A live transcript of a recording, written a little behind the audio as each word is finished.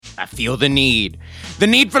I feel the need. The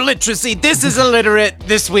need for literacy. This is Illiterate.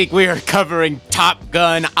 This week we are covering Top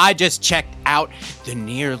Gun. I just checked out the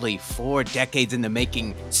nearly 4 decades in the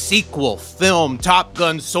making sequel film Top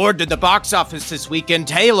Gun soared to the box office this weekend.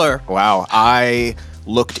 Taylor. Wow, I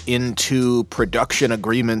looked into production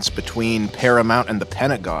agreements between Paramount and the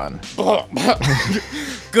Pentagon.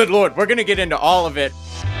 Good Lord, we're going to get into all of it.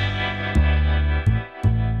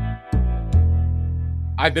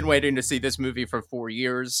 I've been waiting to see this movie for 4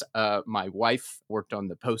 years. My wife worked on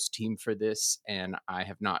the post team for this, and I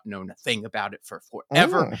have not known a thing about it for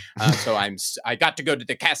forever. So I got to go to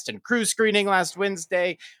the cast and crew screening last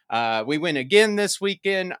Wednesday. We went again this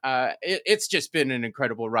weekend. It's just been an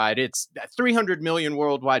incredible ride. It's 300 million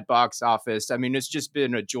worldwide box office. I mean, it's just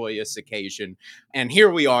been a joyous occasion. And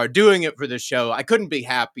here we are doing it for the show. I couldn't be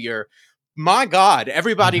happier. My God,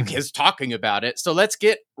 everybody is talking about it. So let's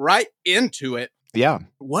get right into it. Yeah.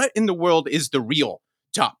 What in the world is the real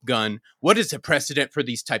Top Gun? What is the precedent for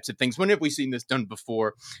these types of things? When have we seen this done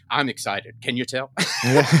before? I'm excited. Can you tell?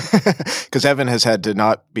 Because Evan has had to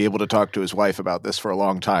not be able to talk to his wife about this for a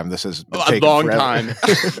long time. This has been a long time.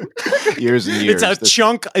 Years and years.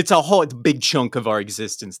 It's a big chunk of our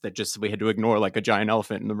existence that just we had to ignore like a giant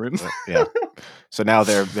elephant in the room. Yeah. So now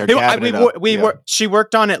they're gathering it up. She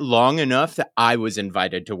worked on it long enough that I was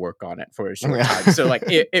invited to work on it for a short time. So like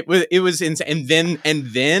it was insane. And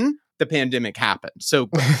then the pandemic happened. So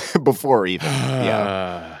before even.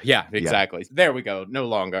 Yeah, exactly. Yeah. There we go. No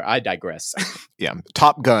longer. I digress. Yeah.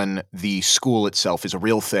 Top Gun, the school itself, is a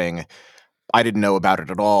real thing. I didn't know about it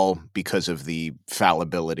at all because of the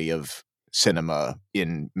fallibility of cinema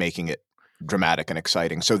in making it dramatic and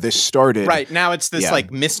exciting. So this started right now. It's this like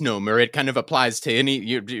misnomer. It kind of applies to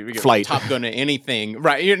any flight, Top Gun, to anything,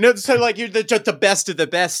 right? You know, so like you're just the best of the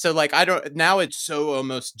best. So like I don't. Now it's so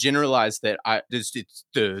almost generalized that it's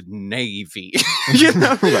the Navy. You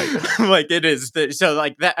know, right? Like it is. So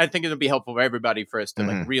like that. I think it'll be helpful for everybody for us to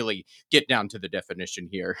like really get down to the definition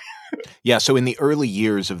here. Yeah. So in the early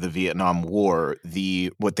years of the Vietnam War,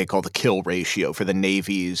 what they call the kill ratio for the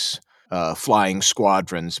Navy's flying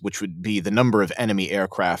squadrons, which would be the number of enemy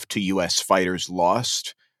aircraft to U.S. fighters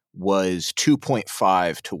lost, was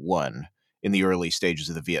 2.5 to 1 in the early stages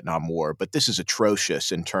of the Vietnam War. But this is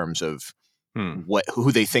atrocious in terms of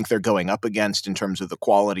who they think they're going up against, in terms of the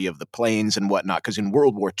quality of the planes and whatnot. Because in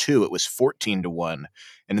World War II, it was 14 to 1.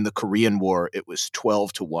 And in the Korean War, it was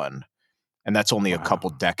 12 to 1. And that's only a couple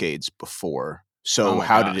decades before. So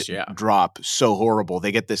how did it drop so horrible?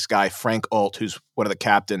 They get this guy, Frank Alt, who's one of the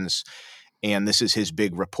captains, and this is his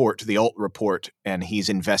big report, the Alt report, and he's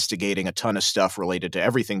investigating a ton of stuff related to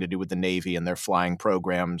everything to do with the Navy and their flying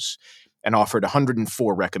programs, and offered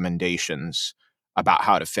 104 recommendations about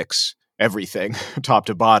how to fix everything, top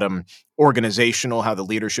to bottom, organizational, how the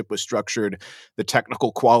leadership was structured, the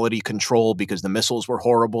technical quality control because the missiles were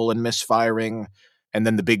horrible and misfiring. And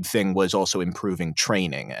then the big thing was also improving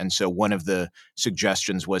training. And so one of the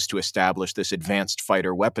suggestions was to establish this advanced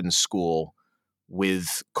fighter weapons school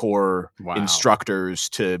with core instructors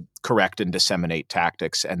to correct and disseminate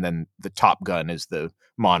tactics. And then the Top Gun is the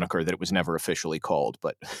moniker that it was never officially called,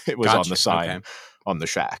 but it was on the sign on the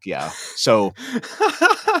shack. Yeah. So,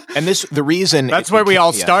 and the reason that's where we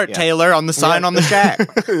all start, Taylor, on the sign on the shack.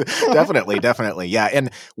 Definitely. Yeah.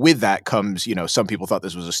 And with that comes, some people thought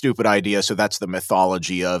this was a stupid idea. So that's the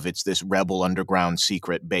mythology of it's this rebel underground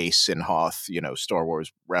secret base in Hoth, Star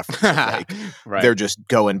Wars reference. Like, right. They're just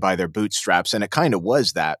going by their bootstraps. And it kind of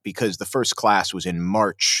was that because the first class was in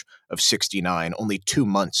March of 1969, only 2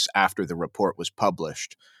 months after the report was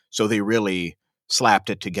published. So they really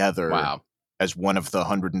slapped it together. Wow. As one of the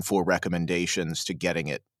 104 recommendations to getting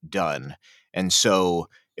it done. And so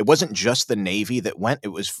it wasn't just the Navy that went. It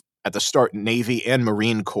was at the start, Navy and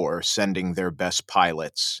Marine Corps sending their best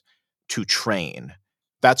pilots to train.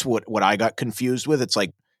 That's what I got confused with. It's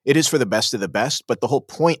like, it is for the best of the best, but the whole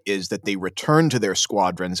point is that they return to their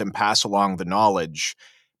squadrons and pass along the knowledge.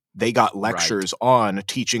 They got lectures on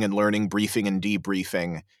teaching and learning, briefing and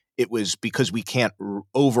debriefing. It was because we can't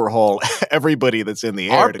overhaul everybody that's in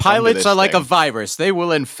the air. Our pilots are like a virus. They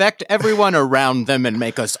will infect everyone around them and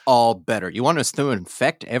make us all better. You want us to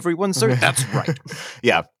infect everyone, sir? That's right.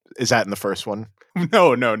 Yeah. Is that in the first one?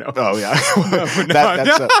 No. Oh, yeah.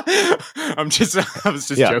 I was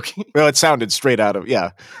just joking. Well, it sounded straight out of,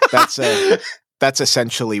 that's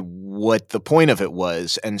essentially what the point of it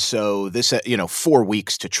was. And so this, 4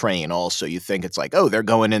 weeks to train also. You think it's like, they're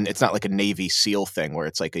going in. It's not like a Navy SEAL thing where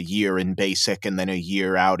it's like a year in basic and then a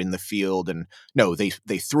year out in the field. And no, they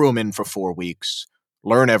threw them in for 4 weeks,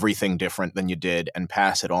 learn everything different than you did and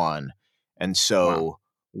pass it on. And so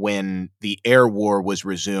when the air war was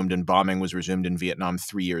resumed and bombing was resumed in Vietnam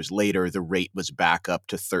 3 years later, the rate was back up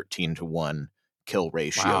to 13-to-1 kill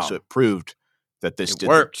ratio. Wow. So it proved that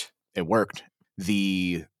worked. It worked.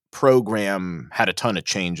 The program had a ton of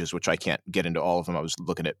changes, which I can't get into all of them. I was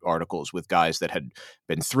looking at articles with guys that had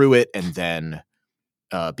been through it and then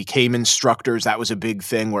became instructors. That was a big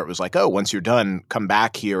thing where it was like, oh, once you're done, come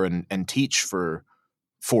back here and teach for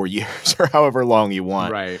 4 years or however long you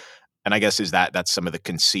want. Right. And I guess that's some of the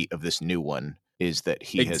conceit of this new one is that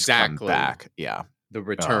he has come back. Yeah. The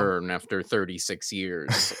return after 36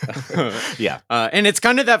 years. Yeah. And it's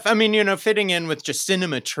kind of that, I mean, fitting in with just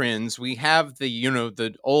cinema trends, we have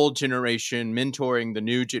the old generation mentoring the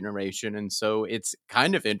new generation. And so it's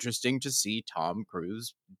kind of interesting to see Tom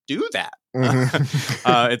Cruise do that.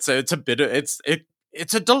 Mm-hmm.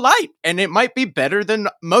 It's a delight, and it might be better than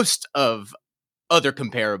most of other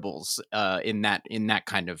comparables in that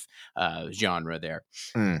kind of genre there.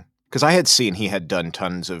 Because I had seen he had done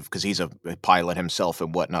tons of, because he's a pilot himself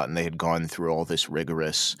and whatnot, and they had gone through all this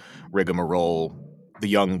rigorous rigmarole, the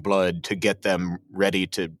young blood, to get them ready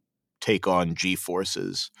to take on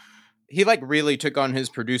G-forces. He really took on his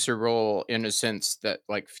producer role in a sense that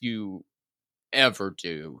few ever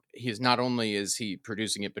do. He's not only is he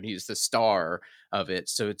producing it, but he's the star of it.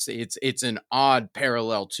 So it's an odd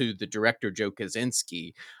parallel to the director Joe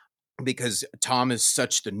Kosinski, because Tom is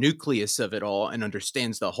such the nucleus of it all and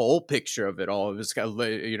understands the whole picture of it all. It was,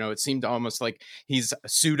 it seemed almost like he's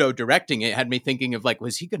pseudo directing it. It had me thinking of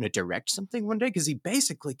was he going to direct something one day? Because he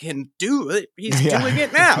basically can do it. He's doing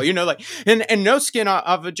it now, and no skin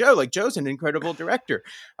off of Joe. Joe's an incredible director.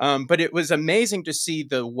 But it was amazing to see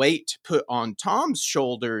the weight put on Tom's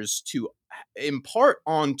shoulders to impart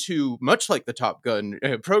onto, much like the Top Gun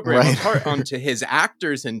program, Right. impart onto his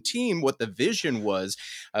actors and team what the vision was,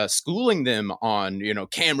 schooling them on,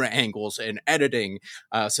 camera angles and editing,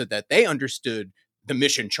 so that they understood the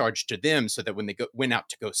mission charged to them, so that when they went out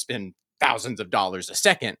to go spend thousands of dollars a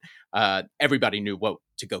second, everybody knew what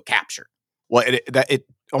to go capture. Well, it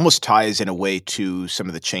almost ties in a way to some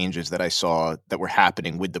of the changes that I saw that were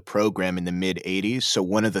happening with the program in the mid-'80s. So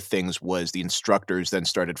one of the things was the instructors then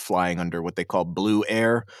started flying under what they call blue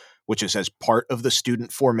air, which is as part of the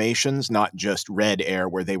student formations, not just red air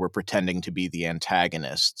where they were pretending to be the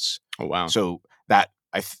antagonists. Oh, wow. So that,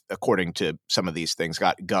 according to some of these things,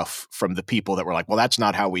 got guff from the people that were like, well, that's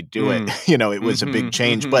not how we do it. It was a big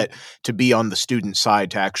change. But to be on the student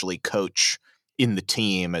side, to actually coach in the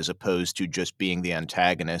team as opposed to just being the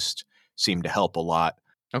antagonist seemed to help a lot.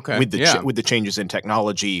 Okay. With the changes in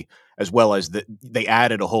technology, as well as they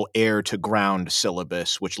added a whole air to ground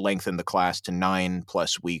syllabus, which lengthened the class to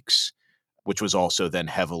 9+ weeks, which was also then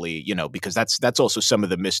heavily, because that's also some of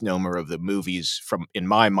the misnomer of the movies in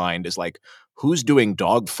my mind is who's doing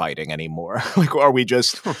dogfighting anymore? Are we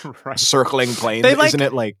just right. circling planes? Isn't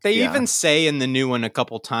it they even say in the new one a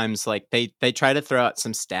couple times, they try to throw out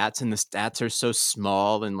some stats, and the stats are so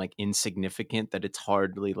small and insignificant that it's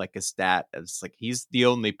hardly a stat. It's he's the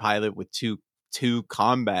only pilot with two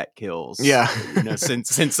combat kills. Yeah.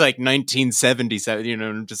 Since 1977,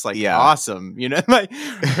 I'm just awesome, or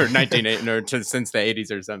 1980 or since the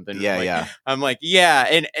 80s or something. Yeah. I'm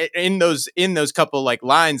and in those couple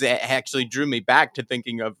lines, it actually drew me back to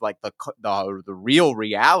thinking of the real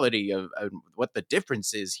reality of what the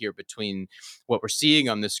difference is here between what we're seeing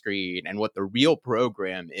on the screen and what the real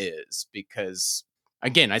program is, because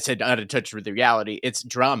again, I said out of touch with the reality. It's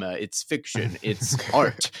drama, it's fiction, it's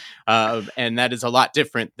art, and that is a lot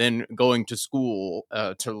different than going to school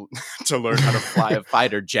to learn how to fly a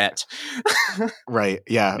fighter jet. Right.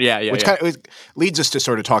 Yeah. Yeah. Which kind of leads us to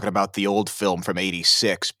sort of talking about the old film from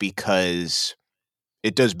 '86, because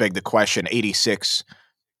it does beg the question. '86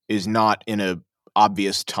 is not in a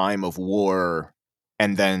obvious time of war,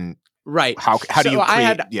 and then right. How do you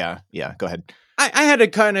create? Yeah. Go ahead. I had a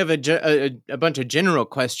kind of a bunch of general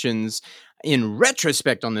questions in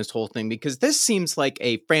retrospect on this whole thing, because this seems like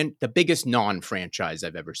the biggest non-franchise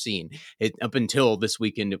I've ever seen. Up until this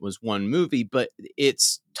weekend, it was one movie, but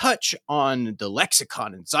its touch on the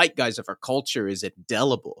lexicon and zeitgeist of our culture is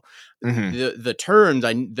indelible. Mm-hmm. The terms,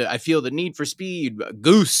 I feel the need for speed,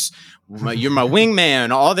 goose, you're my wingman,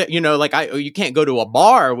 all that, you can't go to a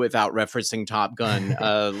bar without referencing Top Gun,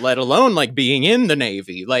 let alone being in the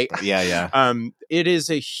Navy. Yeah. It is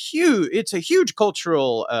a huge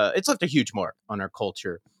cultural, it's left a huge mark on our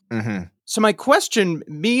culture. Mm-hmm. So my question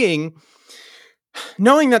being,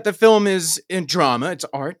 knowing that the film is in drama, it's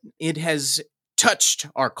art, it has touched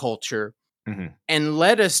our culture, mm-hmm. and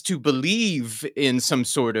led us to believe in some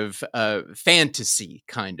sort of fantasy,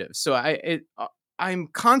 kind of. So I'm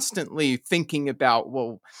constantly thinking about,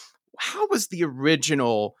 well, how was the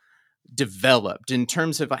original developed in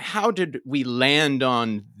terms of how did we land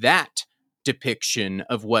on that depiction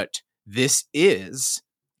of what this is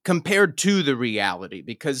compared to the reality?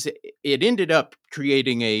 Because it ended up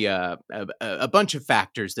creating a bunch of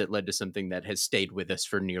factors that led to something that has stayed with us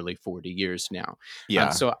for nearly 40 years now. Yeah.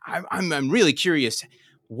 So I'm really curious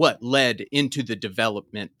what led into the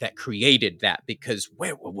development that created that, because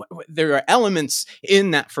there are elements in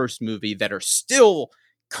that first movie that are still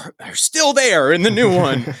there in the new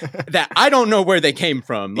one that I don't know where they came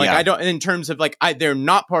from. Like, I don't, in terms of like, they're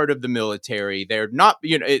not part of the military. They're not,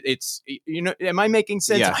 it's, am I making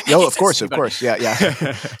sense? Yeah. No, of course. Yeah.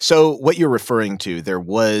 Yeah. So what you're referring to, there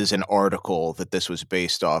was an article that this was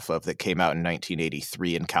based off of that came out in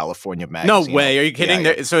 1983 in California Magazine. No way. Are you kidding?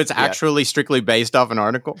 Yeah. So it's actually strictly based off an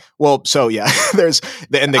article? Well, so yeah,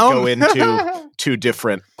 they go into two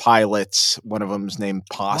different pilots. One of them's named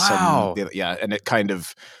Possum. Wow. Yeah. And it kind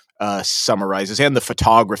of summarizes, and the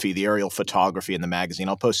photography, the aerial photography in the magazine.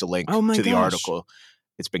 I'll post a link to the article.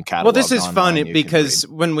 It's been cataloged. Well, this is online. fun because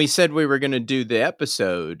when we said we were going to do the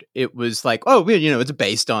episode, it was like, oh, it's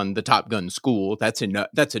based on the Top Gun school. That's enough.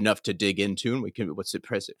 That's enough to dig into, and we can. What's it?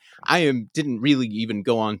 Present. Didn't really even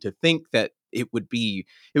go on to think that it would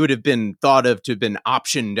have been thought of to have been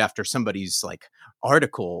optioned after somebody's like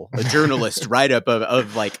article, a journalist write up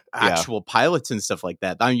of like actual pilots and stuff like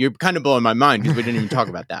that. You're kind of blowing my mind because we didn't even talk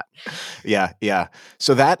about that. Yeah.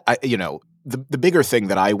 So that the bigger thing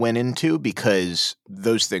that I went into, because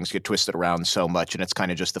those things get twisted around so much, and it's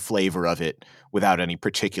kind of just the flavor of it without any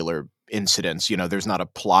particular incidents. There's not a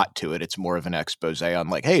plot to it. It's more of an expose on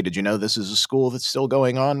like, hey, did you know this is a school that's still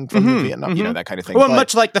going on from Vietnam? That kind of thing. Well,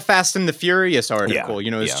 much like the Fast and the Furious article,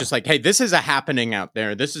 it's just like, hey, this is a happening out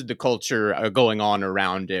there. This is the culture going on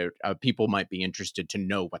around it. People might be interested to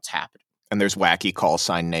know what's happening. And there's wacky call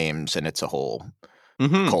sign names, and it's a whole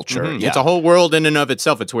culture. Yeah. It's a whole world in and of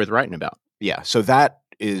itself. It's worth writing about. Yeah, so that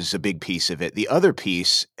is a big piece of it. The other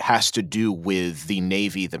piece has to do with the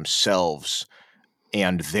Navy themselves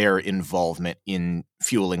and their involvement in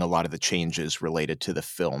fueling a lot of the changes related to the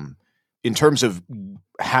film. In terms of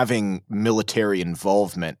having military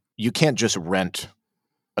involvement, you can't just rent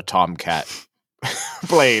a Tomcat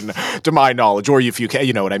plane, to my knowledge, or if you can,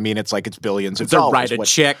 you know what I mean? It's like it's billions of dollars. To write a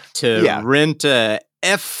check to rent a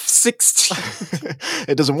F-16.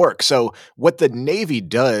 It doesn't work. So what the Navy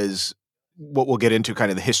does, what we'll get into kind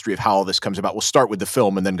of the history of how all this comes about. We'll start with the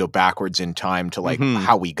film and then go backwards in time to like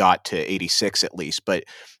how we got to 86 at least. But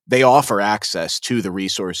they offer access to the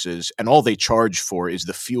resources, and all they charge for is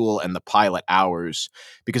the fuel and the pilot hours,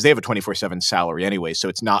 because they have a 24/7 salary anyway. So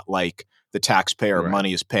it's not like the taxpayer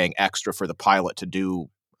money is paying extra for the pilot to do.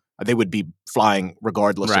 They would be flying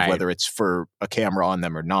regardless of whether it's for a camera on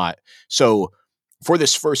them or not. So for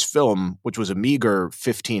this first film, which was a meager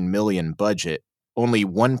 $15 million budget, only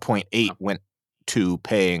 1.8 went to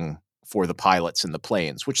paying for the pilots and the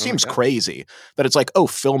planes, which seems crazy. That it's like,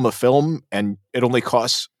 film a film and it only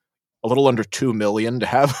costs a little under $2 million to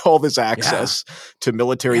have all this access to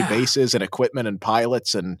military bases and equipment and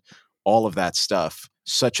pilots and all of that stuff.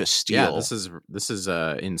 Such a steal. Yeah, this is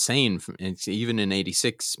insane. It's even in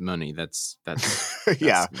 86 money. That's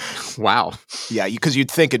wow. Yeah, because you'd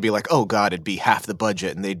think it'd be like, oh God, it'd be half the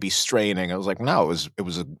budget and they'd be straining. I was like, no, it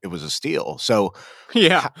was a steal. So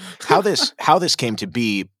how this came to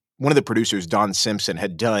be, one of the producers, Don Simpson,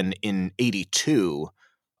 had done in 82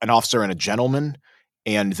 An Officer and a Gentleman,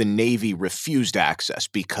 and the Navy refused access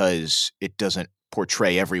because it doesn't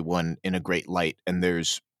portray everyone in a great light, and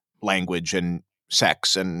there's language and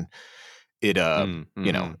sex, and it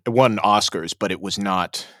it won Oscars, but it was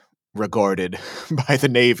not regarded by the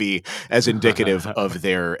Navy as indicative of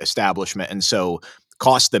their establishment, and so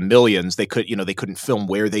cost them millions. They couldn't film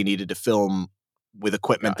where they needed to film with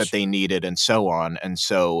equipment that they needed, and so on. And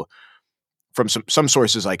so from some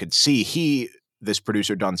sources I could see, this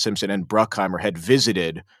producer Don Simpson and Bruckheimer had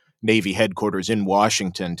visited Navy headquarters in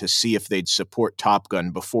Washington to see if they'd support Top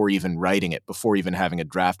Gun before even writing it, before even having a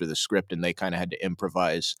draft of the script, and they kind of had to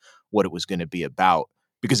improvise what it was going to be about,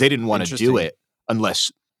 because they didn't want to do it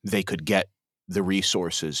unless they could get the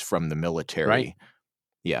resources from the military. Right.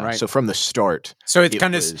 Yeah. Right. So from the start. So it's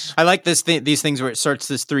kind of, I like these things where it starts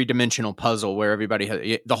this 3-dimensional puzzle where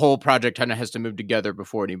everybody the whole project kind of has to move together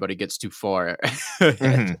before anybody gets too far.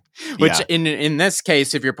 Which in this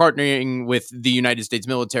case, if you're partnering with the United States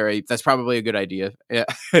military, that's probably a good idea. Yeah.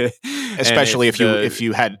 Especially if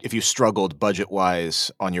you struggled budget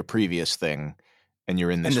wise on your previous thing and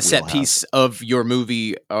you're in this, and the set piece of your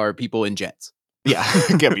movie are people in jets. Yeah,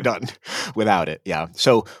 can't be done without it. Yeah.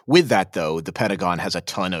 So with that, though, the Pentagon has a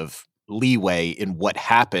ton of leeway in what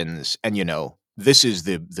happens. And, this is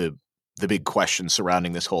the the big question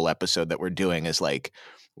surrounding this whole episode that we're doing is like,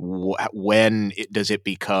 when does it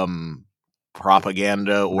become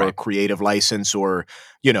propaganda or creative license? Or,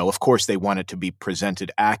 of course they want it to be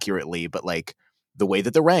presented accurately, but like the way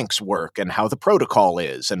that the ranks work and how the protocol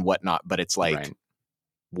is and whatnot. But it's like,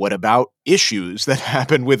 what about issues that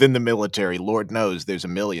happen within the military? Lord knows there's a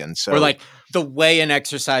million. So, or like the way an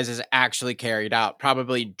exercise is actually carried out,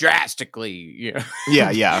 probably drastically,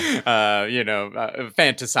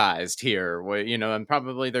 fantasized here. And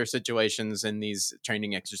probably there are situations in these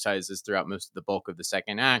training exercises throughout most of the bulk of the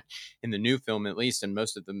second act, in the new film at least, and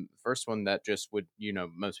most of the first one, that just would,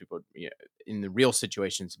 most people would, in the real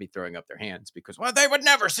situations, be throwing up their hands because, well, they would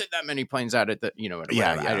never send that many planes out at the,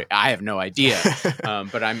 I have no idea,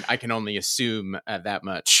 but I can only assume that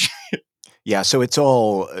much. Yeah, so it's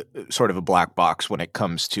all sort of a black box when it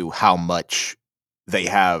comes to how much they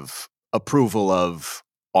have approval of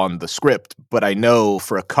on the script. But I know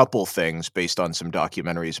for a couple things, based on some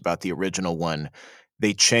documentaries about the original one,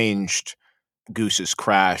 they changed Goose's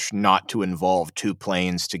crash not to involve two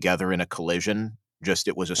planes together in a collision. Just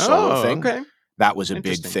it was a solo thing. Okay. That was a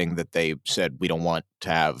big thing that they said we don't want to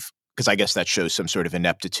have, because I guess that shows some sort of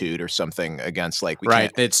ineptitude or something against like we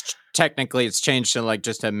can't. It's technically it's changed to like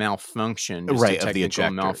just a malfunction, just a technical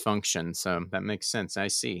malfunction. So that makes sense. I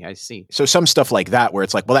see. So some stuff like that where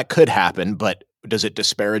it's like, well, that could happen, but does it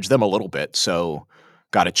disparage them a little bit? So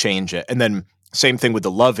got to change it. And then same thing with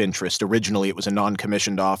the love interest. Originally, it was a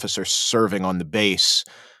non-commissioned officer serving on the base,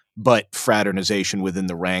 but fraternization within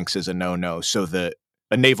the ranks is a no-no. So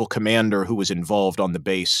a naval commander who was involved on the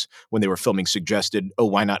base when they were filming suggested,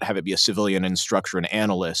 why not have it be a civilian instructor and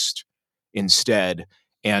analyst instead?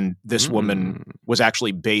 And this woman was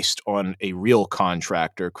actually based on a real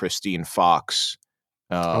contractor, Christine Fox.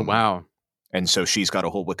 Oh, wow. And so she's got a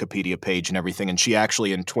whole Wikipedia page and everything. And she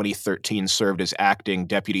actually in 2013 served as acting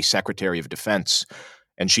Deputy Secretary of Defense.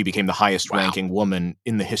 And she became the highest ranking woman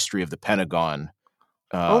in the history of the Pentagon.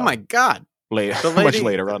 Oh, my God. Much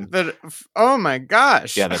later on. Oh my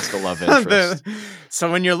gosh. Yeah, that's the love interest.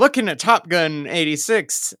 So when you're looking at Top Gun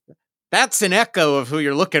 86, that's an echo of who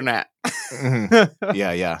you're looking at.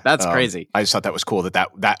 Yeah. That's crazy. I just thought that was cool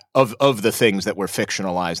that of the things that were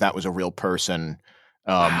fictionalized, that was a real person.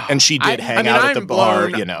 And she did hang out at the bar,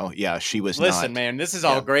 Yeah, she was. Listen, man, this is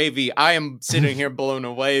all gravy. I am sitting here blown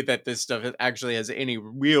away that this stuff actually has any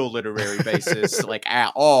real literary basis, like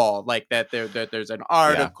at all. Like that there's an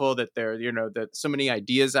article that that so many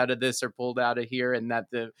ideas out of this are pulled out of here, and that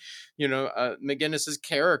McGinnis's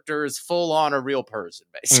character is full on a real person,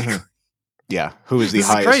 basically. Yeah, who is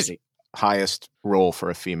the highest role for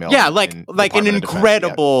a female? Yeah, like an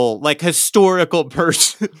incredible, like historical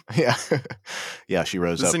person. Yeah, she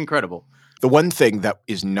rose up. It's incredible. The one thing that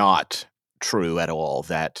is not true at all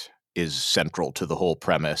that is central to the whole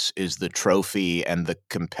premise is the trophy and the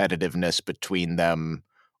competitiveness between them.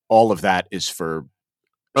 All of that is for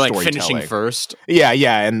like finishing first. Yeah,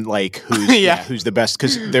 and like who's the best?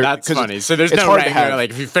 Because that's funny. So there's no rank like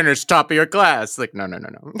if you finish top of your class. Like no.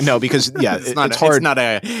 No, because it's hard.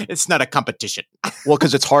 It's not a competition. Well,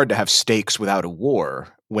 because it's hard to have stakes without a war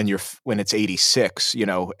when it's 86,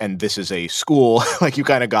 and this is a school. Like you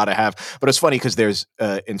kind of got to have. But it's funny because there's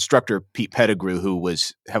instructor Pete Pettigrew who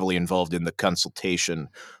was heavily involved in the consultation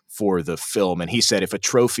for the film, and he said if a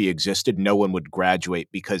trophy existed, no one would graduate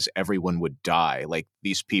because everyone would die. Like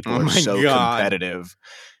these people are so competitive.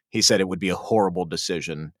 He said it would be a horrible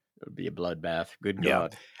decision. It would be a bloodbath. Good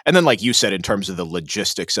God. And then like you said, in terms of the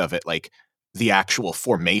logistics of it, like the actual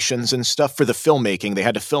formations and stuff for the filmmaking, they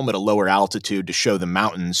had to film at a lower altitude to show the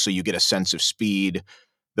mountains so you get a sense of speed.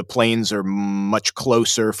 The planes are much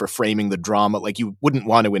closer for framing the drama. Like you wouldn't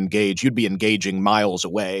want to engage. You'd be engaging miles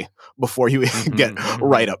away before you get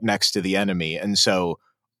right up next to the enemy. And so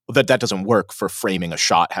that doesn't work for framing a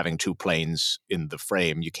shot, having two planes in the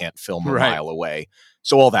frame. You can't film a mile away.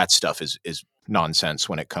 So all that stuff is nonsense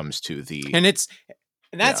when it comes to the... And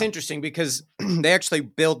that's interesting because they actually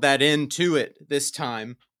build that into it this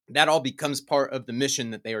time. That all becomes part of the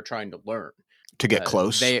mission that they are trying to learn. To get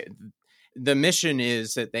close? The mission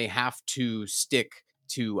is that they have to stick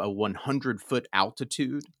to a 100-foot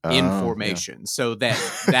altitude in formation. Yeah. So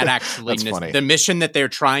that actually the mission that they're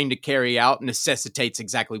trying to carry out necessitates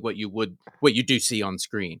exactly what you do see on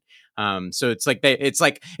screen. So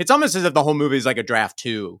it's almost as if the whole movie is like a draft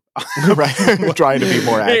 2. Right. Trying to be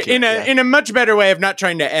more accurate. In a much better way of not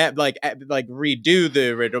trying to redo the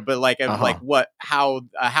original, but how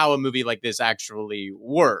a movie like this actually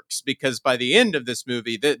works. Because by the end of this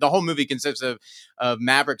movie, the whole movie consists of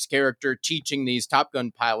Maverick's character teaching these Top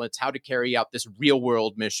Gun pilots how to carry out this real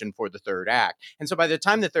world mission for the third act. And so by the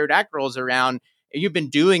time the third act rolls around, you've been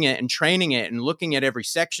doing it and training it and looking at every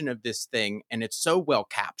section of this thing, and it's so well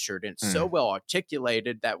captured and so well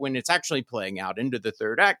articulated that when it's actually playing out into the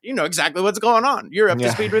third act, you know exactly what's going on. You're up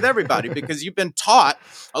to speed with everybody because you've been taught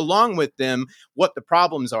along with them what the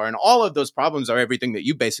problems are. And all of those problems are everything that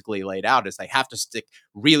you basically laid out, is they have to stick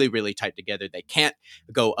really, really tight together. They can't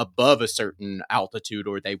go above a certain altitude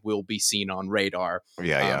or they will be seen on radar.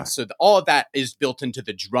 So all of that is built into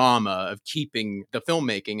the drama of keeping the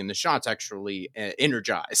filmmaking and the shots actually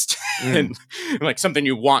energized and like something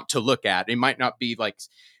you want to look at. It might not be like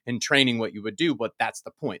in training what you would do, but that's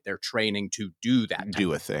the point. They're training to do that.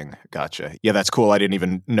 Do a thing. Gotcha. Yeah, that's cool. I didn't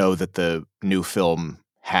even know that the new film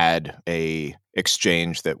had a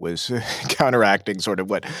exchange that was counteracting sort of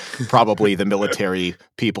what probably the military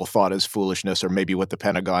people thought as foolishness, or maybe what the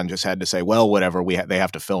Pentagon just had to say, well, whatever, they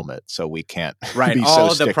have to film it, so we can't be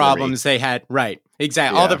all so the problems they had,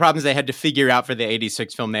 exactly. Yeah. All the problems they had to figure out for the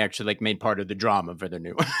 86 film, they actually like made part of the drama for the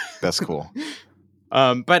new one. That's cool.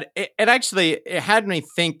 But it actually had me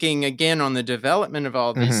thinking again on the development of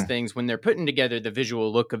all these things when they're putting together the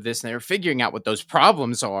visual look of this and they're figuring out what those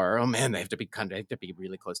problems are. Oh man, they have to be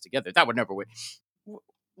really close together. That would never work.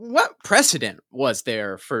 What precedent was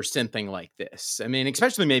there for something like this? I mean,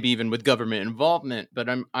 especially maybe even with government involvement. But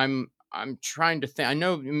I'm trying to think. I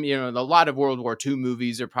know, you know, a lot of World War II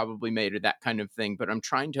movies are probably made of that kind of thing. But I'm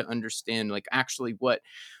trying to understand, like, actually what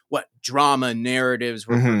drama narratives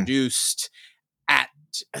were produced at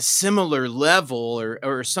a similar level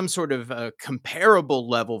or some sort of a comparable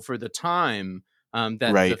level for the time that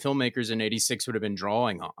the filmmakers in 86 would have been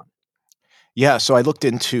drawing on. Yeah, so I looked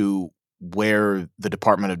into where the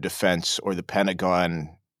Department of Defense or the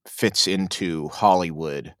Pentagon fits into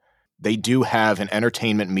Hollywood. They do have an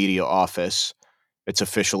entertainment media office. It's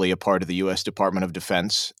officially a part of the U.S. Department of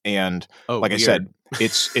Defense. And I said,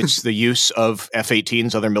 it's the use of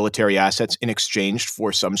F-18s, other military assets, in exchange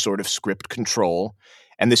for some sort of script control.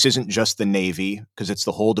 And this isn't just the Navy, because it's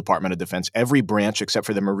the whole Department of Defense. Every branch, except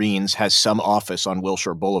for the Marines, has some office on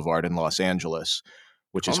Wilshire Boulevard in Los Angeles,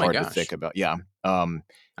 which is hard to think about. Yeah.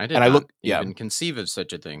 I did not even conceive of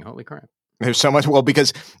such a thing. Holy crap. There's so much. Well,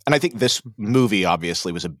 and I think this movie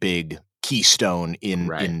obviously was a big keystone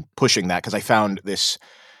in pushing that, because I found this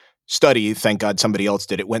study, thank God somebody else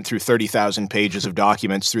did it, went through 30,000 pages of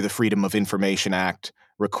documents through the Freedom of Information Act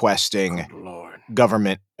requesting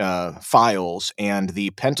government files, and the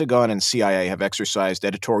Pentagon and CIA have exercised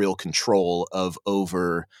editorial control of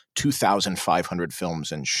over 2,500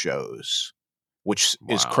 films and shows, which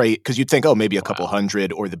is crazy, because you'd think, maybe a couple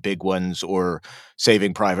hundred, or the big ones, or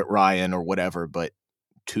Saving Private Ryan or whatever, but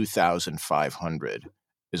 2,500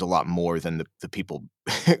 is a lot more than the people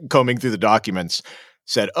combing through the documents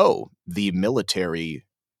said, the military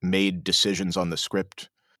made decisions on the script.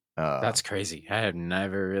 That's crazy. I have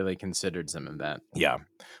never really considered some of that. Yeah.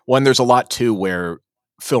 Well, and there's a lot, too, where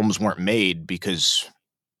films weren't made because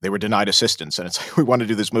they were denied assistance. And it's like, we want to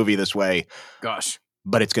do this movie this way. Gosh.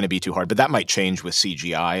 But it's going to be too hard. But that might change with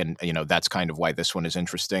CGI. And, you know, that's kind of why this one is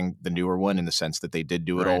interesting, the newer one, in the sense that they did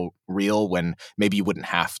do it all real when maybe you wouldn't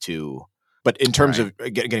have to. But in terms of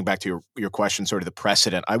getting back to your question, sort of the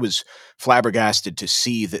precedent, I was flabbergasted to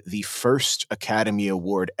see that the first Academy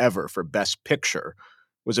Award ever for Best Picture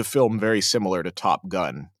was a film very similar to Top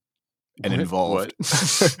Gun and involved.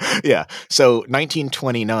 Yeah. So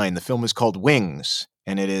 1929, the film is called Wings,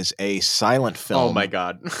 and it is a silent film. Oh my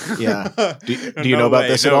God. Yeah. Do you know about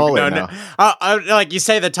this at all? No. Like, you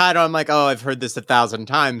say the title, I'm like, I've heard this 1,000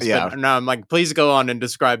 times. Yeah. But no, I'm like, please go on and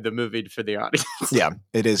describe the movie for the audience. Yeah.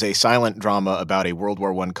 It is a silent drama about a World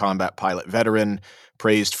War I combat pilot veteran,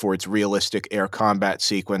 praised for its realistic air combat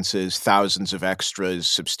sequences, thousands of extras,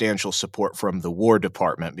 substantial support from the War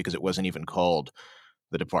Department, because it wasn't even called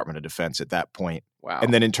the Department of Defense at that point. Wow.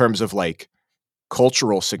 And then in terms of like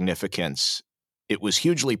cultural significance, it was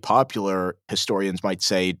hugely popular, historians might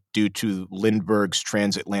say, due to Lindbergh's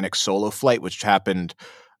transatlantic solo flight, which happened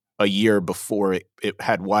a year before it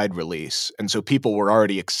had wide release. And so people were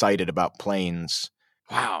already excited about planes.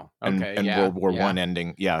 Wow. Okay. And World War I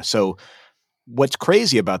ending. Yeah. So what's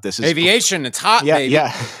crazy about this is aviation. It's hot, baby.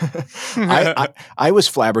 Yeah. I was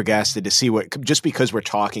flabbergasted to see just because we're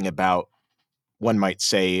talking about, one might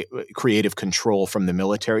say, creative control from the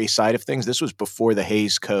military side of things. This was before the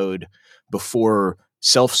Hays Code, before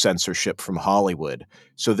self-censorship from Hollywood.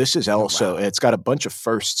 So this is also, it's got a bunch of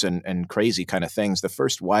firsts and crazy kind of things. The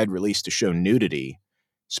first wide release to show nudity,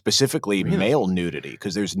 specifically male nudity,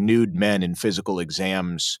 because there's nude men in physical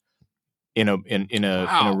exams in a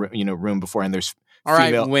room beforehand. There's all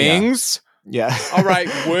female, right, Wings. Yeah. All right,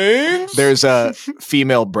 wings. There's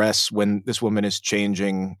female breasts when this woman is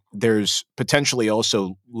changing. There's potentially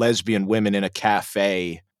also lesbian women in a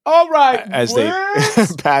cafe. All right, as wings.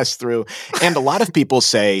 they pass through. And a lot of people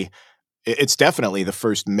say it's definitely the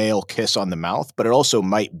first male kiss on the mouth, but it also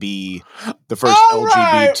might be the first All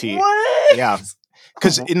LGBT. Right, yeah.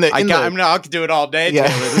 Because I'll do it all day. Yeah.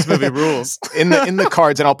 Taylor. This movie rules. in the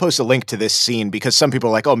cards, and I'll post a link to this scene because some people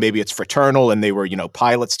are like, oh, maybe it's fraternal and they were,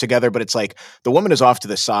 pilots together. But it's like the woman is off to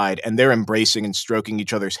the side and they're embracing and stroking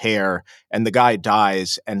each other's hair, and the guy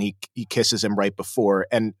dies and he kisses him right before.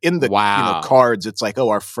 And in the cards, it's like, oh,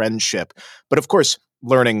 our friendship. But of course,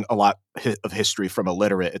 learning a lot of history from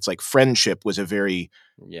illiterate, it's like friendship was a very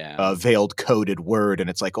veiled, coded word, and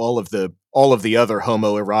it's like all of the other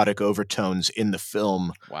homoerotic overtones in the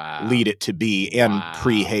film lead it to be, and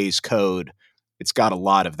pre-Hays Code, it's got a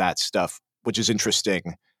lot of that stuff, which is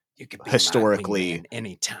interesting. You could be historically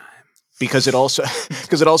anytime because it also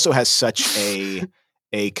has such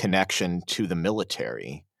a connection to the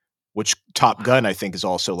military. Which Top Gun, I think, is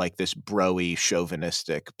also like this bro-y,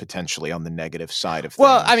 chauvinistic, potentially on the negative side of things.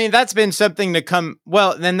 Well, I mean, that's been something to come.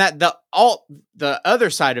 Well, then the other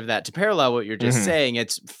side of that, to parallel what you're just saying,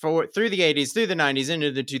 it's through the 80s, through the 90s,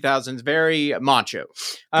 into the 2000s, very macho.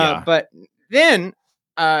 But then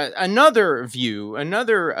another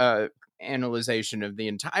analyzation of the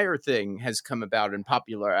entire thing has come about and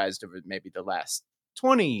popularized over maybe the last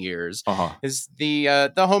 20 years is the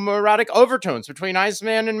homoerotic overtones between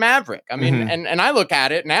Iceman and Maverick. I mean, and I look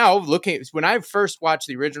at it now, when I first watched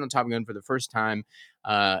the original Top Gun for the first time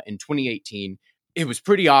in 2018, it was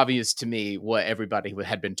pretty obvious to me what everybody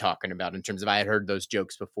had been talking about in terms of I had heard those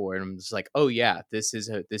jokes before, and I'm just like, oh yeah, this is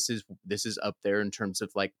up there in terms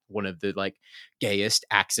of like one of the like gayest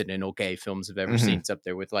accidental gay films I've ever seen. It's up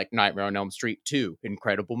there with like Nightmare on Elm Street 2,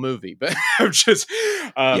 incredible movie, but just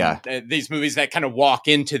these movies that kind of walk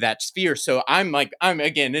into that sphere. So I'm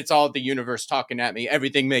again, it's all the universe talking at me.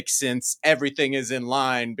 Everything makes sense. Everything is in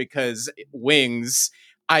line because Wings,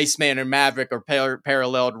 Iceman and Maverick are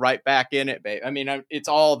paralleled right back in it, babe. I mean, it's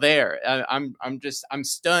all there. I'm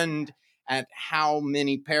stunned at how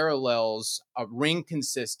many parallels ring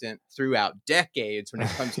consistent throughout decades when it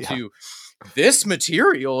comes to this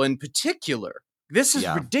material in particular. This is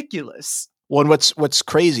ridiculous. Well, and what's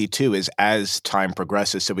crazy too is as time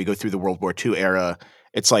progresses, so we go through the World War II era,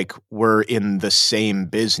 it's like we're in the same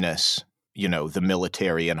business, the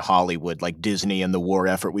military and Hollywood, like Disney and the war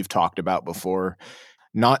effort we've talked about before.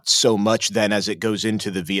 Not so much then as it goes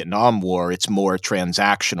into the Vietnam War, it's more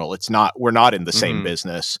transactional. We're not in the same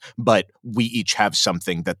business, but we each have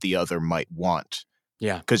something that the other might want.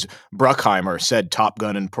 Yeah. Because Bruckheimer said Top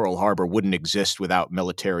Gun and Pearl Harbor wouldn't exist without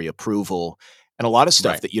military approval. And a lot of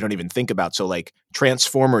stuff that you don't even think about. So like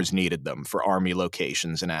Transformers needed them for army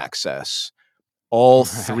locations and access. All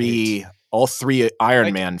three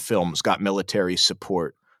Iron Man films got military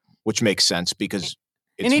support, which makes sense because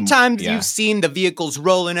anytime you've seen the vehicles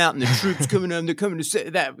rolling out and the troops coming up, they're coming to say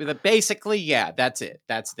that basically, that's it.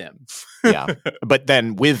 That's them. Yeah. But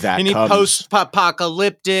then with that any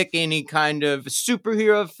post-apocalyptic, any kind of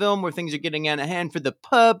superhero film where things are getting out of hand for the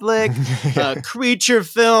public, creature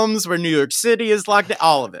films where New York City is locked down,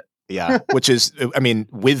 all of it. Yeah, which is, I mean,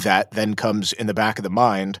 with that then comes in the back of the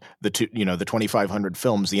mind, the 2,500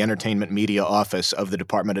 films, the Entertainment Media Office of the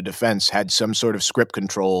Department of Defense had some sort of script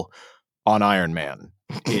control on Iron Man.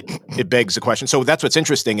 It begs the question. So that's what's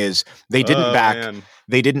interesting is they didn't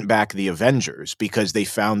back the Avengers because they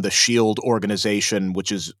found the SHIELD organization,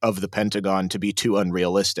 which is of the Pentagon, to be too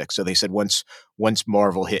unrealistic. So they said once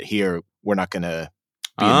Marvel hit here, we're not going to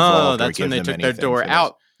be involved. That's when they took their door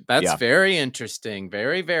out. That's very interesting.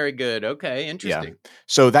 Very, very good. Okay, interesting. Yeah.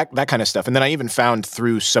 So that kind of stuff. And then I even found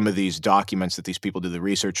through some of these documents that these people do the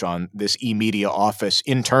research on, this E-Media office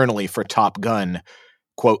internally for Top Gun,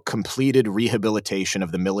 quote, completed rehabilitation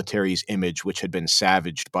of the military's image, which had been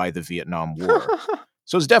savaged by the Vietnam War.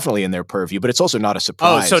 So it's definitely in their purview, but it's also not a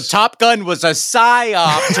surprise. Oh, so Top Gun was a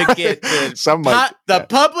psyop to get the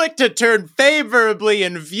public to turn favorably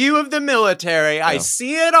in view of the military. Yeah. I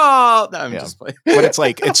see it all. No, I'm just playing. But it's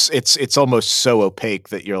like it's almost so opaque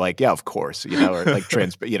that you're like, yeah, of course, or like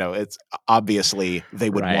it's obviously they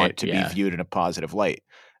would want to be viewed in a positive light.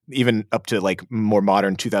 Even up to like more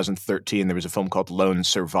modern 2013, there was a film called Lone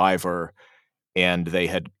Survivor, and they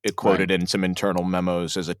had it quoted in some internal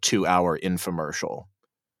memos as a 2-hour infomercial.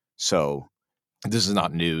 So this is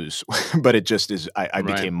not news, but it just is. I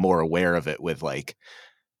became more aware of it with like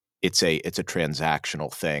it's a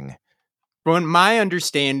transactional thing. But my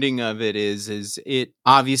understanding of it is it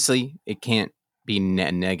obviously it can't be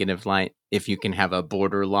negative light if you can have a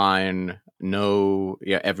borderline no,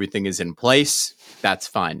 everything is in place, that's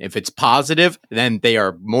fine. If it's positive, then they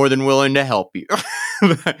are more than willing to help you.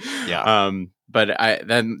 But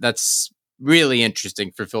that's really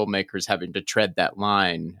interesting for filmmakers having to tread that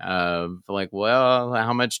line of like, well,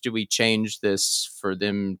 how much do we change this for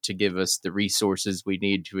them to give us the resources we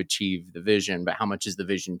need to achieve the vision? But how much is the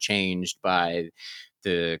vision changed by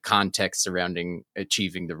the context surrounding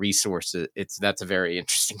achieving the resources? That's a very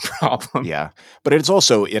interesting problem. Yeah, but it's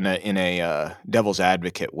also in a devil's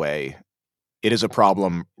advocate way. It is a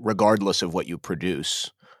problem regardless of what you produce,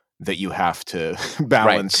 that you have to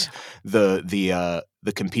balance the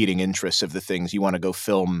competing interests of the things you want to go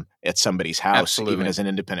film at somebody's house. Absolutely. Even as an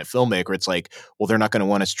independent filmmaker, it's like, well, they're not going to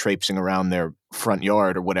want us traipsing around their front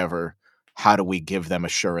yard or whatever. How do we give them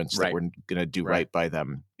assurance that we're going to do right by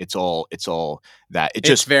them? It's all that.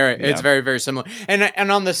 It's very, very similar.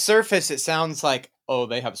 And on the surface, it sounds like, oh,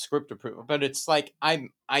 they have script approval, but it's like, I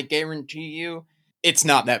guarantee you, it's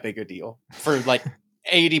not that big a deal for like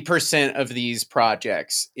 80% of these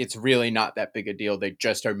projects. It's really not that big a deal. They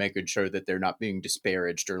just are making sure that they're not being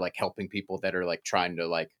disparaged or like helping people that are like trying to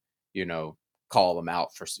like, call them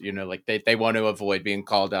out for, like they want to avoid being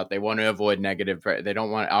called out. They want to avoid negative. They don't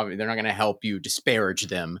want, they're not going to help you disparage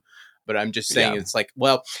them. But I'm just saying, it's like,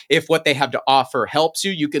 well, if what they have to offer helps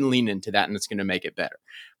you, you can lean into that and it's going to make it better.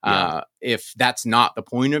 If that's not the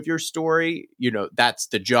point of your story, that's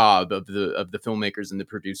the job of the filmmakers and the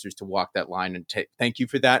producers to walk that line and thank you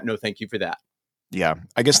for that. No, thank you for that. Yeah.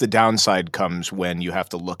 I guess the downside comes when you have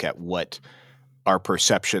to look at what our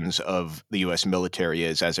perceptions of the U.S. military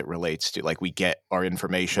is as it relates to, like, we get our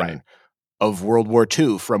information of World War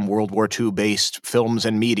II from World War II based films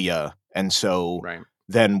and media. And so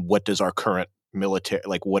then what does our current military,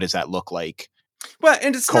 like, what does that look like? Well,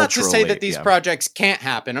 and it's not to say that these projects can't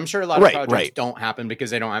happen. I'm sure a lot of projects don't happen because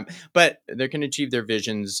they don't have, but they can achieve their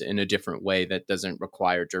visions in a different way that doesn't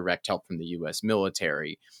require direct help from the U.S.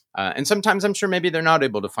 military. And sometimes I'm sure maybe they're not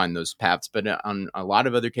able to find those paths, but on a lot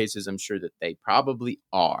of other cases, I'm sure that they probably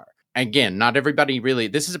are. Again, not everybody really,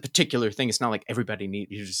 this is a particular thing. It's not like everybody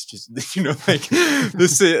needs, like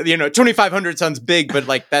this, 2,500 sounds big, but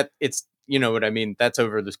like that, it's, you know what I mean? That's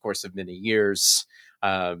over the course of many years.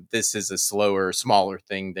 This is a slower, smaller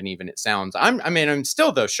thing than even it sounds. I'm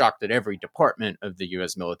still though shocked that every department of the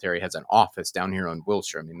U.S. military has an office down here on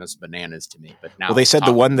Wilshire. I mean, that's bananas to me. But now, well, they said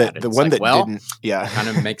the one that didn't, kind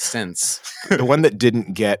of makes sense. The one that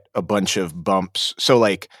didn't get a bunch of bumps. So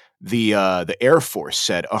like the Air Force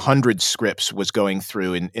said 100 scripts was going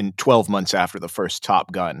through in 12 months after the first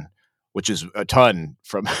Top Gun, which is a ton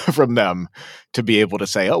from them to be able to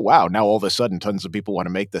say, oh, wow, now all of a sudden tons of people want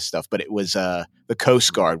to make this stuff. But it was the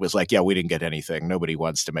Coast Guard was like, yeah, we didn't get anything. Nobody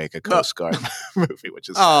wants to make a Coast Guard movie, which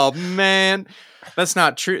is... Oh, man. That's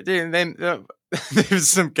not true. There's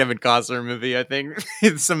some Kevin Costner movie, I think.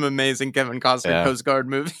 It's some amazing Kevin Costner Coast Guard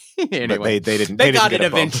movie. Anyway, but they didn't. They got it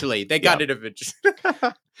eventually. They got it eventually.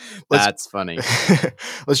 That's funny.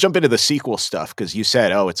 Let's jump into the sequel stuff because you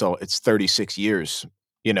said, it's 36 years.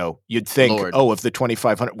 You'd think, if the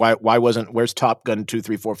 2,500, where's Top Gun 2,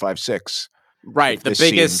 3, 4, 5, 6? Right, the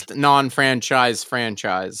biggest non-franchise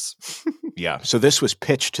franchise. Yeah, so this was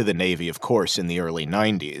pitched to the Navy, of course, in the early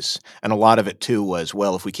 90s. And a lot of it, too, was,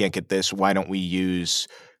 well, if we can't get this, why don't we use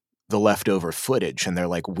the leftover footage? And they're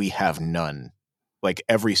like, we have none. Like,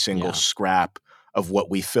 every single scrap of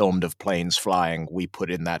what we filmed of planes flying, we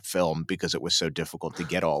put in that film because it was so difficult to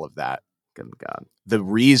get all of that. Good God. The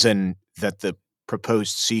reason that the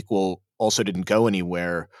proposed sequel also didn't go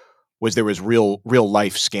anywhere was there was real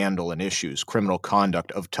life scandal and issues, criminal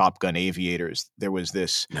conduct of Top Gun aviators. There was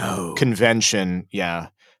this convention,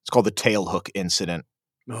 it's called the Tailhook Incident.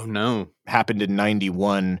 Oh no. Happened in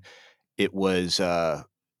 91. It was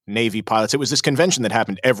Navy pilots. It was this convention that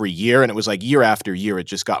happened every year, and it was like year after year it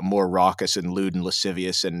just got more raucous and lewd and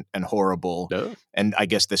lascivious and horrible. And I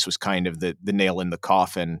guess this was kind of the nail in the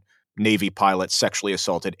coffin. Navy pilots sexually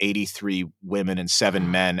assaulted 83 women and 7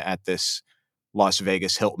 men at this Las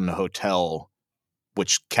Vegas Hilton hotel,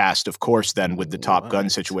 which cast, of course, then with the Top Gun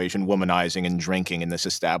situation, womanizing and drinking in this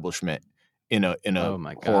establishment in a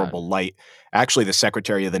horrible light. Actually, the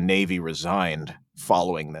Secretary of the Navy resigned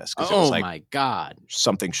following this because it was like, my God,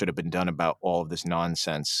 something should have been done about all of this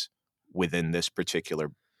nonsense within this particular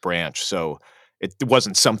branch. So it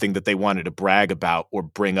wasn't something that they wanted to brag about or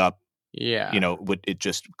bring up. Yeah. It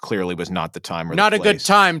just clearly was not the time or not the place. A good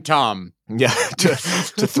time, Tom. Yeah,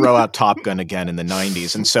 to throw out Top Gun again in the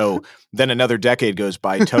 90s. And so then another decade goes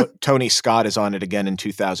by. Tony Scott is on it again in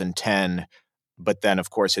 2010. But then, of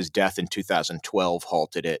course, his death in 2012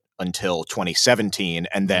 halted it until 2017.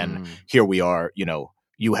 And then here we are,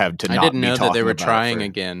 you have to not be talking about I didn't know that they were trying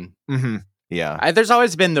again. Mm-hmm. Yeah. There's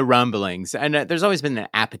always been the rumblings, and there's always been an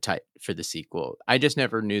appetite for the sequel. I just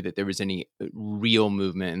never knew that there was any real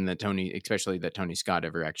movement in especially that Tony Scott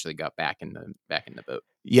ever actually got back in the boat.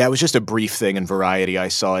 Yeah, it was just a brief thing in Variety I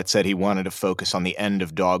saw. It said he wanted to focus on the end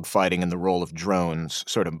of dogfighting and the role of drones,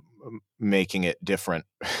 sort of making it different,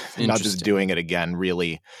 not just doing it again,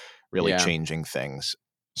 really changing things.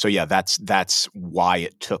 So yeah, that's why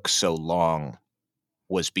it took so long,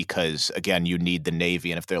 was because, again, you need the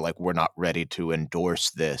Navy, and if they're like, we're not ready to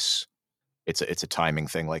endorse this, it's a timing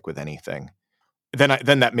thing, like with anything.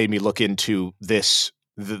 Then that made me look into this,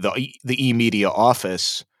 the E-Media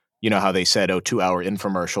office. You know how they said, 2-hour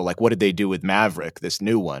infomercial, like what did they do with Maverick, this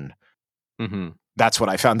new one? Mm-hmm. That's what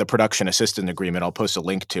I found, the production assistant agreement. I'll post a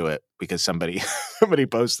link to it because somebody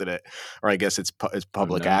posted it, or I guess it's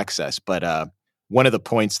public access. But one of the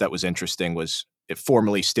points that was interesting was it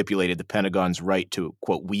formally stipulated the Pentagon's right to,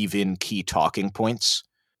 quote, weave in key talking points.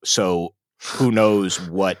 So who knows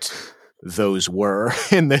what those were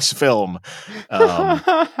in this film.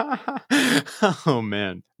 Oh,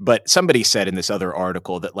 man. But somebody said in this other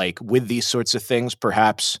article that, like, with these sorts of things,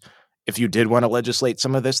 perhaps if you did want to legislate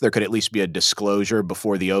some of this, there could at least be a disclosure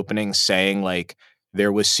before the opening saying, like,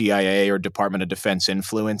 there was CIA or Department of Defense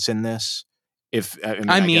influence in this.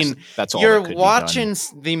 I mean, that's all. You're watching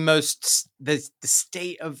the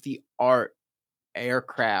state of the art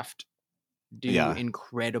aircraft do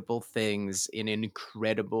incredible things in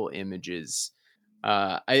incredible images.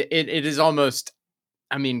 It is almost,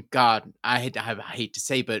 I mean, God, I hate to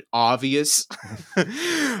say, but obvious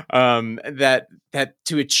that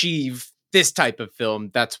to achieve this type of film,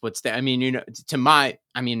 that's what's there. I mean,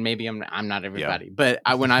 maybe I'm not everybody, but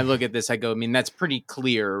when I look at this, I go, I mean, that's pretty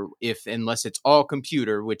clear. Unless it's all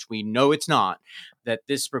computer, which we know it's not, that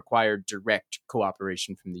this required direct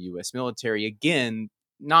cooperation from the U.S. military. Again,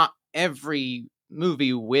 not every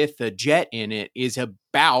movie with a jet in it is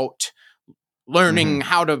about learning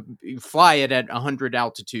how to fly it at 100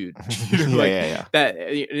 altitude.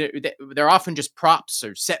 That they're often just props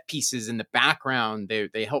or set pieces in the background.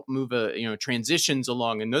 They help move transitions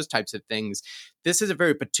along and those types of things. This is a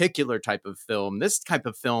very particular type of film. This type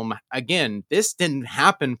of film, again, this didn't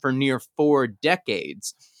happen for near 4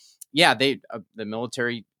 decades. Yeah, the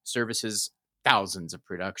military services thousands of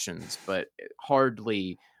productions, but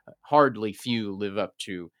hardly few live up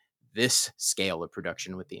to this scale of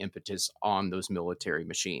production with the impetus on those military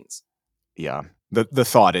machines. Yeah. The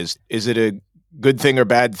thought is it a good thing or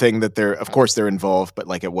bad thing that of course they're involved, but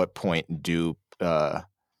like at what point do you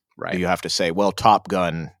have to say, well, Top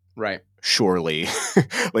Gun, right? Surely,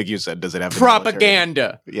 like you said, does it have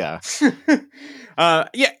propaganda? Yeah.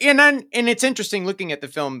 And it's interesting looking at the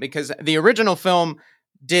film because the original film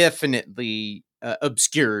definitely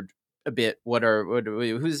obscured a bit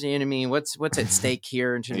who's the enemy, what's at stake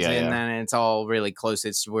here, and then it's all really close.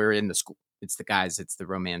 We're in the school, it's the guys, it's the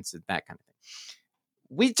romance, that kind of thing.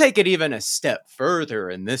 We take it even a step further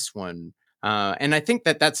in this one, and I think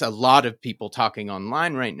that's a lot of people talking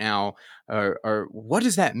online right now are what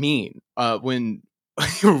does that mean when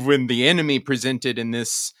when the enemy presented in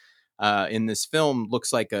this film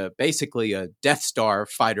looks like basically a Death Star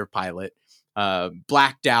fighter pilot,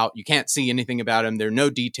 blacked out. You can't see anything about him. There are no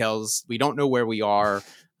details. We don't know where we are.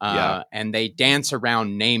 And they dance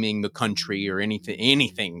around naming the country or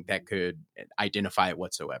anything that could identify it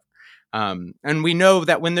whatsoever. And we know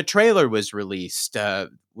that when the trailer was released,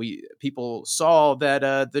 people saw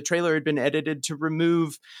that the trailer had been edited to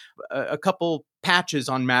remove a couple patches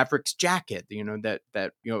on Maverick's jacket.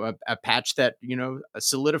 A patch that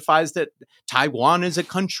solidifies that Taiwan as a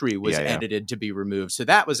country was edited to be removed. So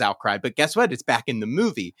that was outcry. But guess what? It's back in the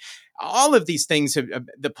movie. All of these things,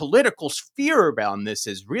 the political sphere around this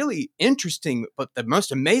is really interesting. But the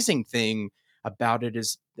most amazing thing about it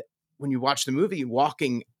is that when you watch the movie,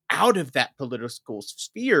 walking out of that political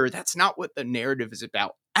sphere, that's not what the narrative is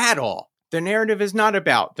about at all. The narrative is not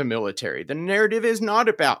about the military. The narrative is not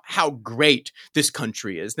about how great this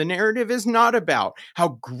country is. The narrative is not about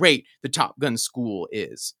how great the Top Gun school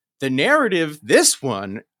is. The narrative, this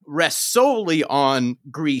one, rests solely on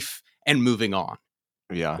grief and moving on.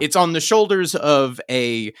 Yeah. It's on the shoulders of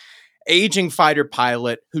a aging fighter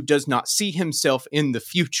pilot who does not see himself in the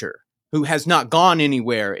future, who has not gone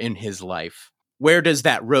anywhere in his life. Where does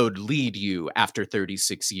that road lead you after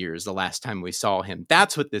 36 years, the last time we saw him?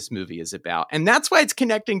 That's what this movie is about. And that's why it's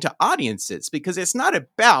connecting to audiences, because it's not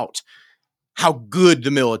about how good the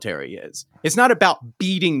military is. It's not about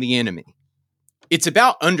beating the enemy. It's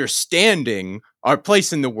about understanding our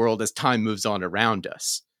place in the world as time moves on around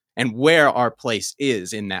us and where our place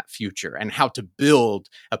is in that future and how to build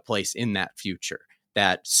a place in that future.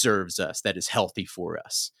 that serves us, that is healthy for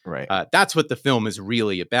us. Right. That's what the film is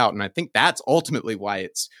really about. And I think that's ultimately why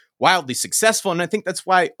it's wildly successful. And I think that's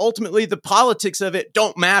why ultimately the politics of it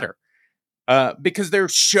don't matter. Because they're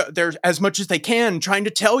as much as they can trying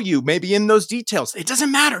to tell you, maybe in those details, it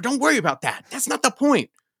doesn't matter. Don't worry about that. That's not the point.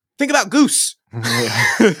 Think about Goose.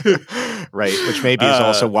 Right. Which maybe is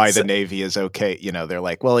also why the Navy is okay. You know, they're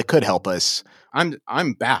like, well, it could help us.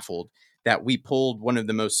 I'm baffled that we pulled one of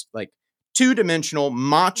the most like two-dimensional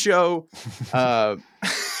macho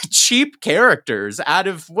cheap characters out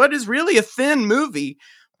of what is really a thin movie,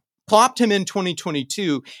 plopped him in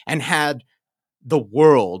 2022 and had the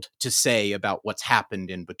world to say about what's happened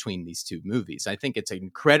in between these two movies. I think it's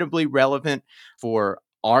incredibly relevant for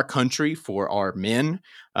our country, for our men,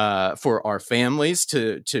 for our families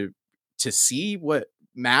to see what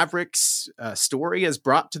Maverick's story has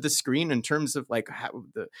brought to the screen in terms of like how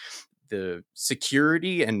the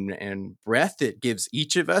security and breath it gives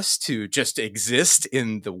each of us to just exist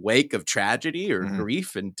in the wake of tragedy or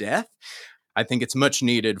grief and death. I think it's much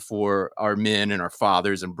needed for our men and our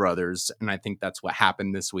fathers and brothers. And I think that's what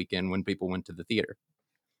happened this weekend when people went to the theater.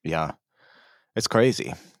 Yeah. It's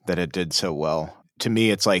crazy that it did so well. To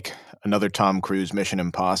me, it's like another Tom Cruise Mission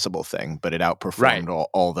Impossible thing, but it outperformed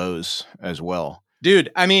all those as well.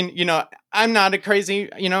 Dude, I mean, you know, I'm not a crazy,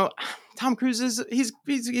 you know, Tom Cruise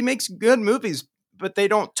he makes good movies, but they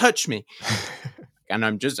don't touch me. And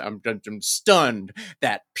I'm stunned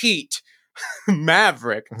that Pete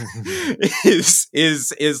Maverick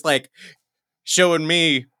is like showing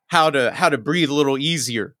me how to breathe a little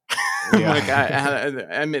easier. Yeah. Like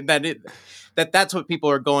I mean that's what people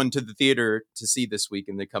are going to the theater to see this week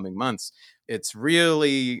in the coming months. It's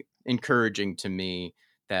really encouraging to me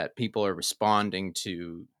that people are responding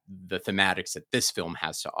to the thematics that this film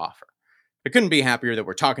has to offer. I couldn't be happier that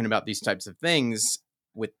we're talking about these types of things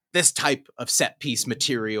with this type of set piece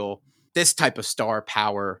material, this type of star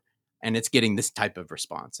power, and it's getting this type of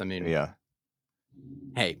response. I mean, yeah.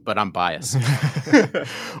 Hey, but I'm biased.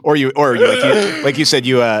 or you like you said,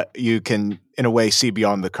 you can in a way see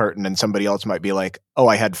beyond the curtain, and somebody else might be like, "Oh,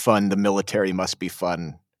 I had fun. The military must be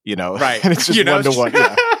fun," you know? Right? And it's just one to one.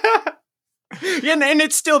 Yeah. Yeah, and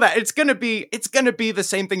it's still that. It's gonna be the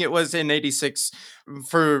same thing it was in '86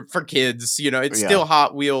 for kids. You know, it's still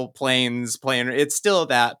Hot Wheel planes playing. It's still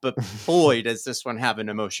that, but boy, does this one have an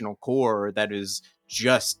emotional core that is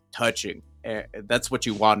just touching. That's what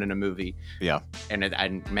you want in a movie. Yeah, and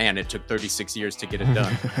it took 36 years to get it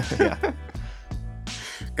done. Yeah.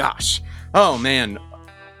 Gosh, oh man,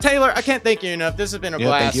 Taylor, I can't thank you enough. This has been a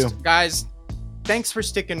blast, thank you. Guys. Thanks for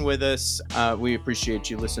sticking with us. We appreciate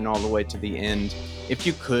you listening all the way to the end. If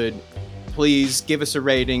you could, please give us a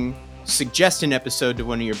rating, suggest an episode to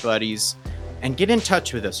one of your buddies, and get in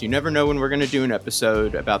touch with us. You never know when we're going to do an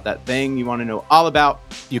episode about that thing you want to know all about.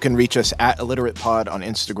 You can reach us at IlliteratePod on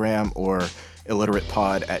Instagram or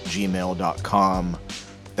illiteratepod@gmail.com.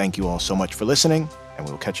 Thank you all so much for listening, and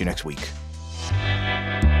we'll catch you next week.